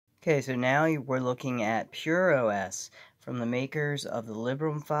Okay, so now we're looking at PureOS from the makers of the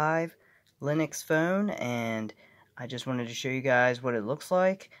Librem 5 Linux phone, and I just wanted to show you guys what it looks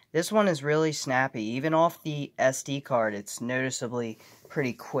like. This one is really snappy. Even off the SD card, it's noticeably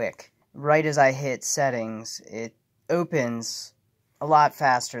pretty quick. Right as I hit settings, it opens a lot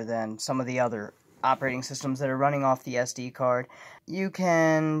faster than some of the other operating systems that are running off the SD card. You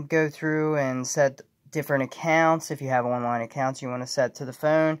can go through and set different accounts. If you have online accounts you want to set to the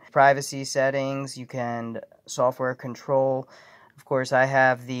phone, privacy settings, you can software control. Of course, I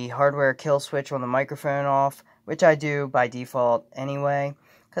have the hardware kill switch on the microphone off, which I do by default anyway,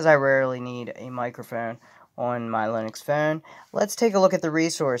 because I rarely need a microphone on my Linux phone. Let's take a look at the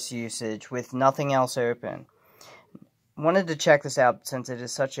resource usage with nothing else open. Wanted to check this out since it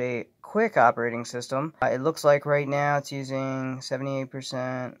is such a quick operating system. It looks like right now it's using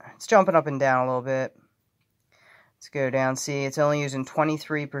 78%. It's jumping up and down a little bit. Let's go down. See, it's only using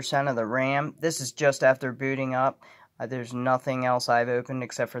 23% of the RAM. This is just after booting up. There's nothing else I've opened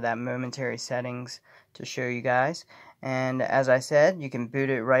except for that momentary settings to show you guys. And as I said, you can boot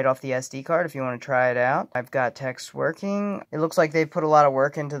it right off the SD card if you want to try it out. I've got text working. It looks like they've put a lot of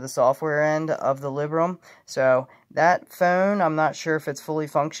work into the software end of the Librem. So that phone, I'm not sure if it's fully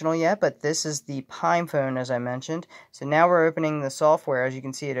functional yet, but this is the Pinephone, as I mentioned. So now we're opening the software. As you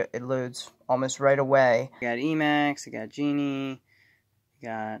can see, it loads almost right away. You got Emacs, you got Genie, you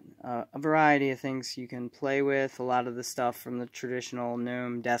got a variety of things you can play with. A lot of the stuff from the traditional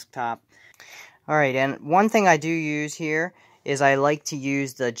GNOME desktop. Alright, and one thing I do use here is I like to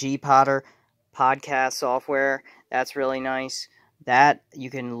use the G-Potter podcast software. That's really nice. That you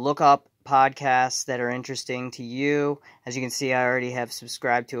can look up podcasts that are interesting to you. As you can see, I already have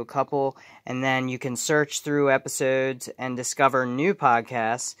subscribed to a couple. And then you can search through episodes and discover new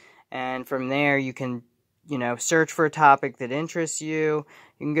podcasts. And from there, you can, search for a topic that interests you.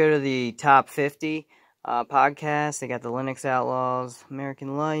 You can go to the top 50 podcasts. They got the Linux Outlaws,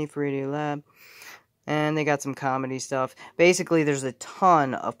 American Life, Radio Lab. And they got some comedy stuff. Basically, there's a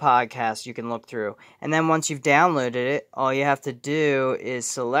ton of podcasts you can look through. And then once you've downloaded it, all you have to do is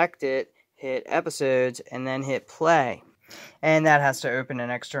select it, hit episodes, and then hit play. And that has to open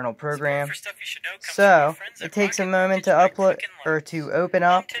an external program. So it takes a moment to upload or to open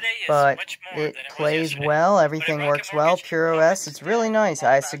up, but it plays well. Everything works well. PureOS, it's really nice.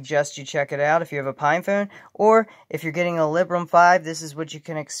 I suggest you check it out if you have a Pinephone, or if you're getting a Librem 5, this is what you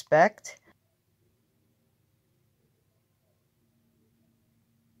can expect.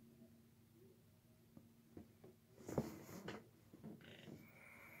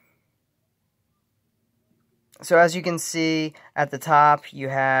 So as you can see at the top, you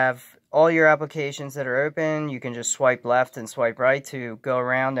have all your applications that are open. You can just swipe left and swipe right to go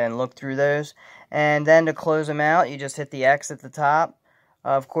around and look through those. And then to close them out, you just hit the X at the top.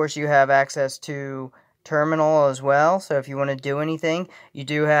 Of course, you have access to terminal as well. So if you want to do anything, you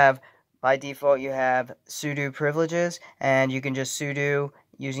do have, by default, you have sudo privileges. And you can just sudo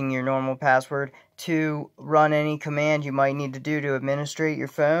using your normal password to run any command you might need to do to administrate your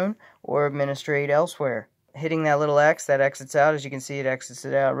phone or administrate elsewhere. Hitting that little X, that exits out. As you can see, it exits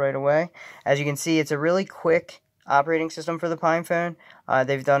it out right away. As you can see, it's a really quick operating system for the Pinephone.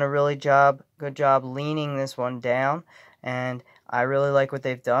 They've done a really good job leaning this one down, and I really like what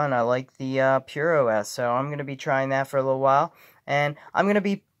they've done. I like the PureOS, so I'm going to be trying that for a little while, and I'm going to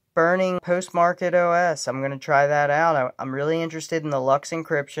be burning post-market OS. I'm going to try that out. I'm really interested in the Lux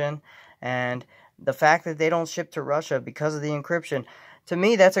encryption, and the fact that they don't ship to Russia because of the encryption. To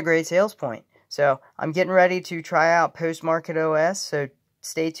me, that's a great sales point. So I'm getting ready to try out post-market OS, so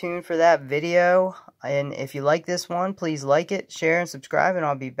stay tuned for that video. And if you like this one, please like it, share, and subscribe, and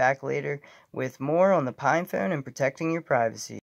I'll be back later with more on the Pinephone and protecting your privacy.